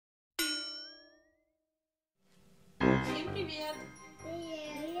привет!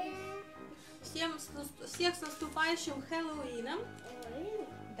 Привет! Всех с наступающим Хэллоуином!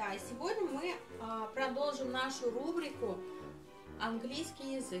 Да, и сегодня мы продолжим нашу рубрику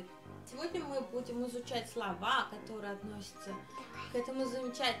 «Английский язык». Сегодня мы будем изучать слова, которые относятся к этому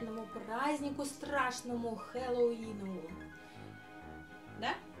замечательному празднику, страшному Хэллоуину.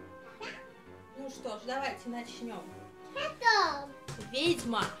 Да? Ну что ж, давайте начнем.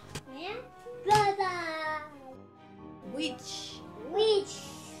 Ведьма. Witch.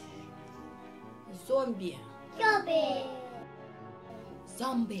 Зомби.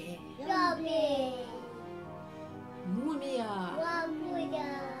 Мумия.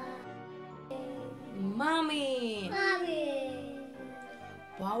 Мамы.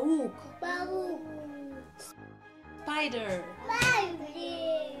 Паук. Spider.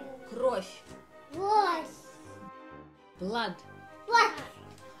 Кровь. Blood.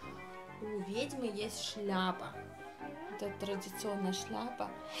 У ведьмы есть шляпа. Это традиционная шляпа.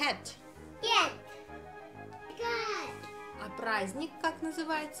 Hat. А праздник как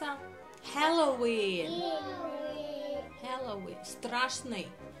называется? Halloween. Halloween. Страшный.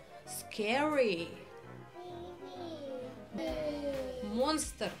 Scary.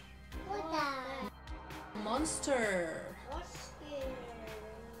 Monster. Monster.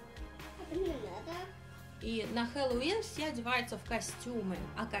 И на Хэллоуин все одеваются в костюмы,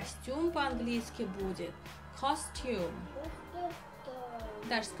 а костюм по-английски будет costume.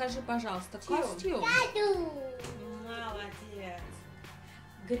 Даш, скажи, пожалуйста, костюм. Молодец.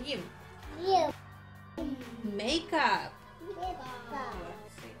 Грим. Мейкап.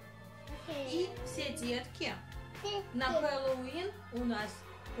 И все детки на Хэллоуин у нас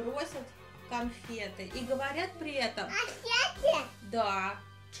просят конфеты и говорят при этом. Да.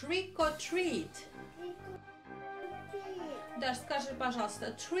 Trick or treat. Даш, скажи, пожалуйста,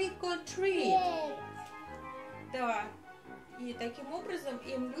 trick or treat. Да. И таким образом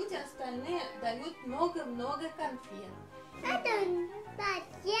им люди остальные дают много-много конфет.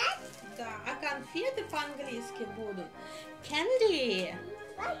 Да, а конфеты по-английски будут candy.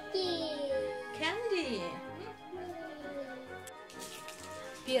 Candy.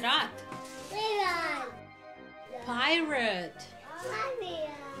 Пират. Pirate.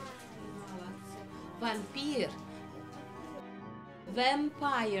 Вампир.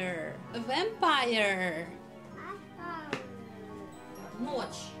 Vampire.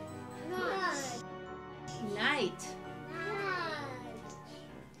 Ночь. Night.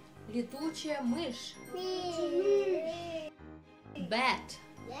 Летучая мышь. Bat.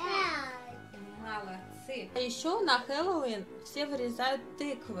 Молодцы. А еще на Хэллоуин все вырезают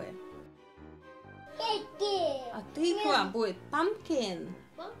тыквы. А тыква будет pumpkin.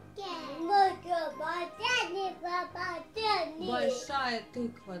 Большая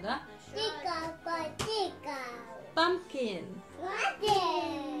тыква, да? Pumpkin.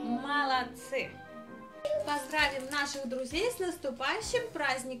 Молодцы. Поздравим наших друзей с наступающим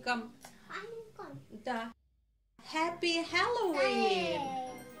праздником. Да. Happy Halloween.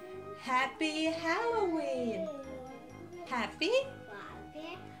 Happy Halloween. Happy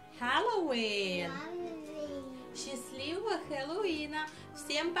Halloween. Счастливого Хэллоуина!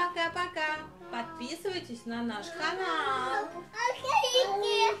 Всем пока-пока! Подписывайтесь на наш канал!